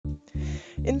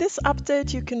In this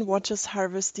update you can watch us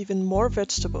harvest even more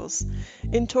vegetables.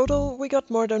 In total we got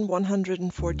more than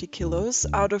 140 kilos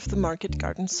out of the market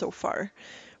garden so far.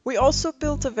 We also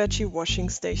built a veggie washing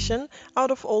station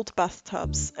out of old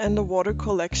bathtubs and a water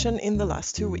collection in the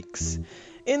last 2 weeks.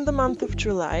 In the month of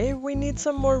July we need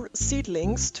some more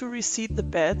seedlings to reseed the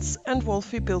beds, and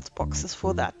Wolfie built boxes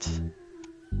for that.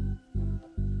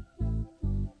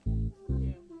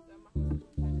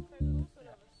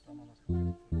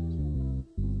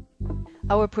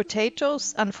 Our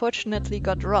potatoes unfortunately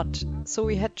got rot, so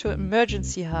we had to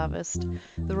emergency harvest.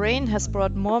 The rain has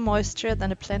brought more moisture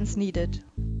than the plants needed.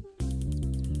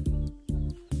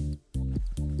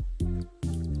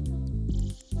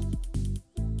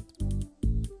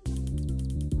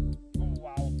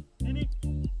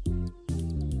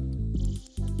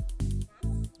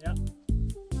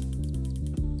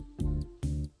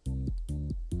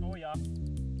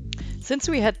 Since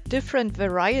we had different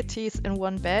varieties in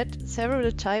one bed,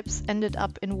 several types ended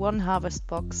up in one harvest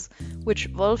box, which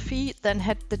Wolfie then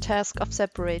had the task of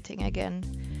separating again.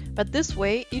 But this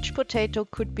way each potato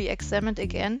could be examined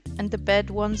again and the bad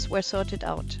ones were sorted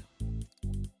out.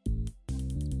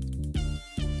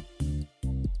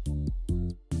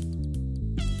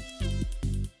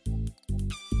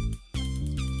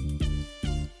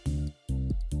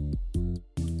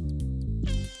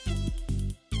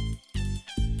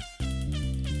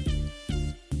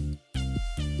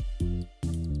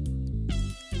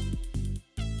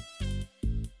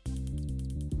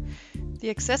 The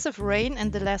excessive rain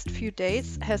in the last few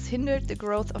days has hindered the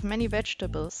growth of many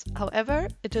vegetables. However,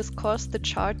 it has caused the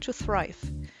chard to thrive.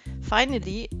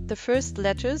 Finally, the first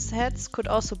lettuce heads could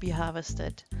also be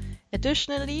harvested.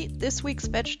 Additionally, this week's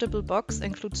vegetable box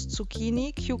includes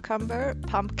zucchini, cucumber,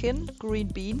 pumpkin, green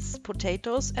beans,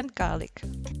 potatoes and garlic.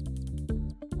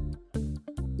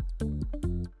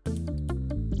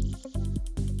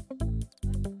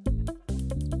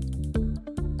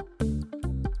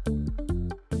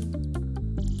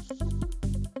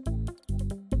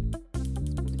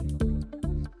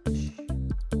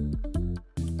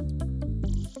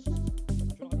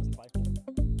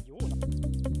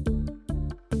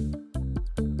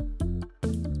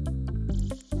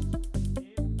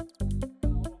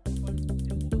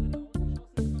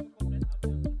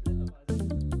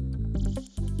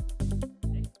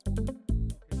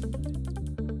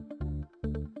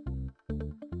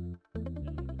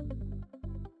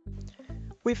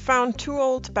 We found 2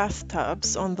 old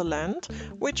bathtubs on the land,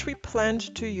 which we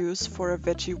planned to use for a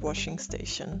veggie washing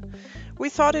station. We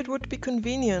thought it would be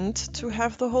convenient to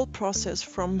have the whole process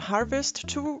from harvest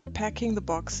to packing the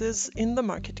boxes in the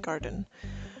market garden.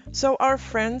 So our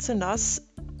friends and us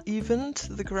evened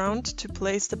the ground to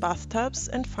place the bathtubs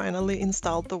and finally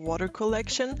installed the water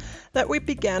collection that we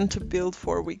began to build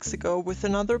 4 weeks ago with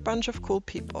another bunch of cool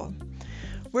people.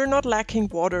 We're not lacking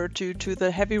water due to the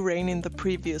heavy rain in the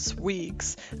previous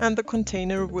weeks, and the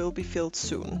container will be filled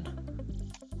soon.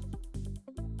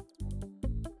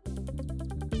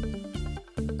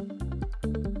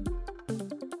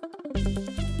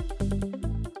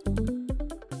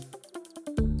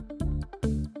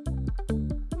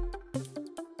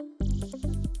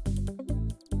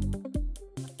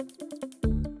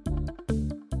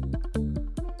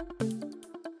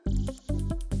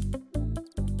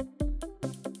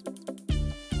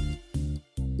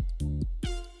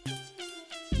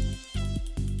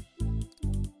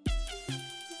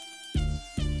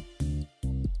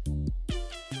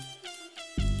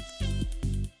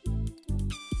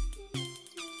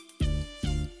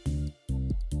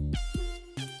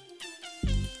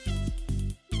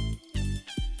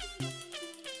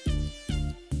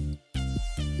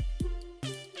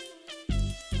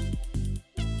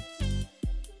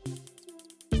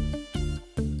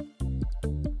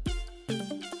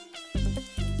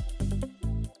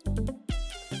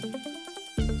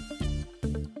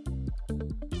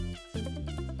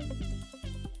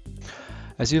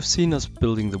 As you've seen us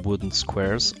building the wooden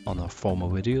squares on our former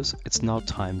videos, it's now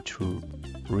time to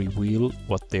reveal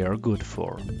what they are good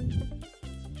for.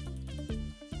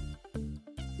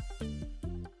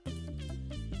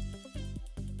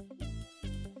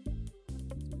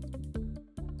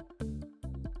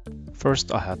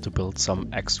 First I had to build some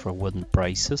extra wooden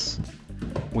braces,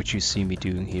 which you see me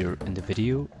doing here in the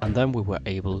video, and then we were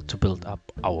able to build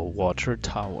up our water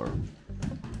tower.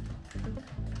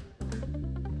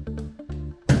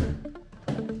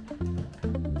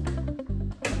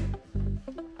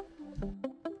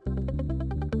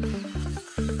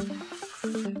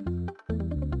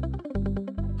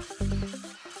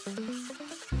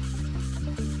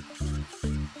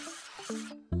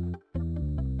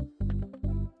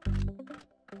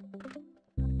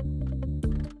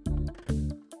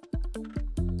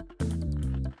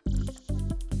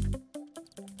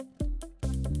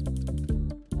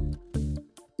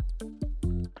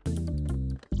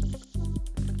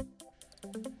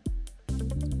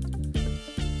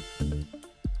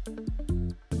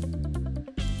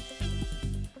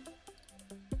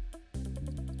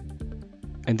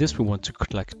 In this we want to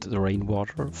collect the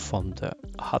rainwater from the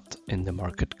hut in the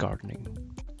market gardening.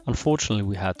 Unfortunately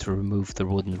we had to remove the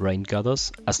wooden rain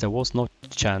gutters as there was no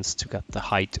chance to get the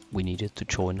height we needed to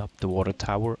join up the water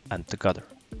tower and the gutter.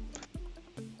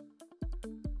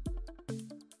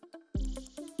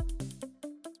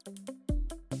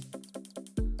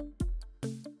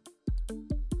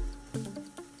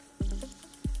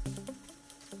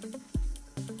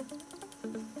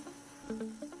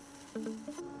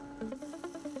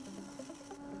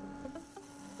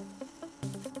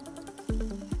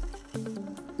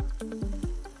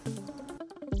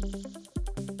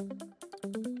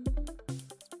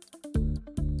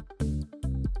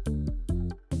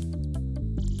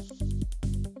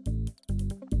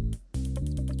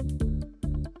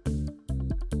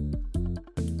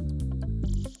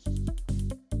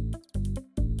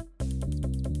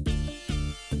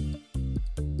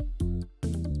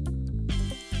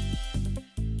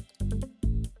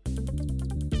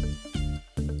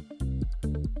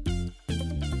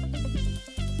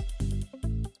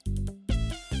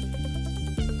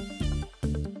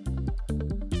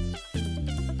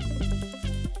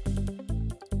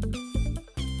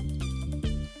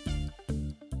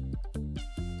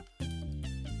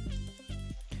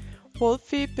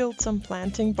 Wolfie built some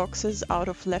planting boxes out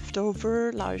of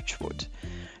leftover larch wood.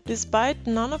 Despite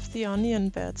none of the onion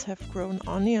beds have grown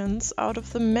onions out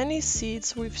of the many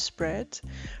seeds we've spread,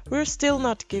 we're still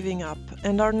not giving up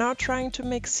and are now trying to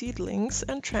make seedlings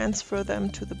and transfer them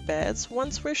to the beds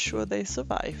once we're sure they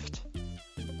survived.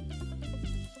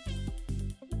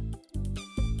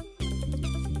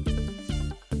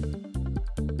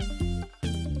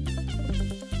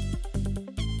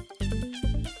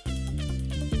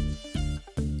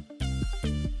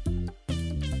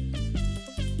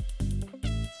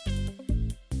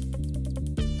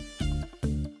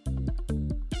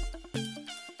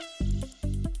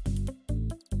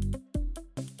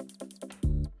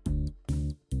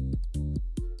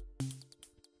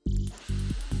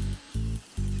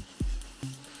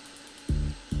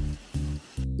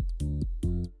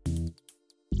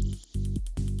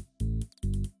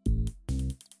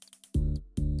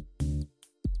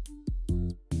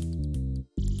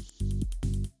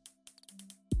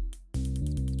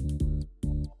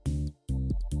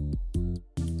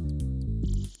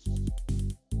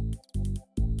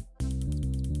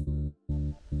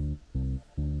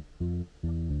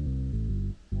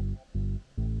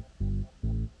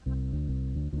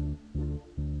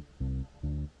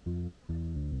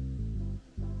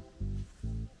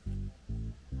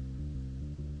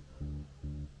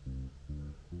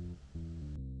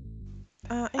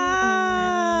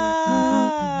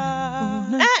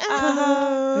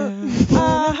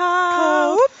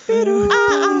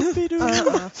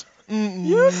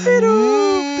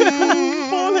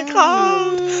 Vorne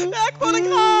kraut,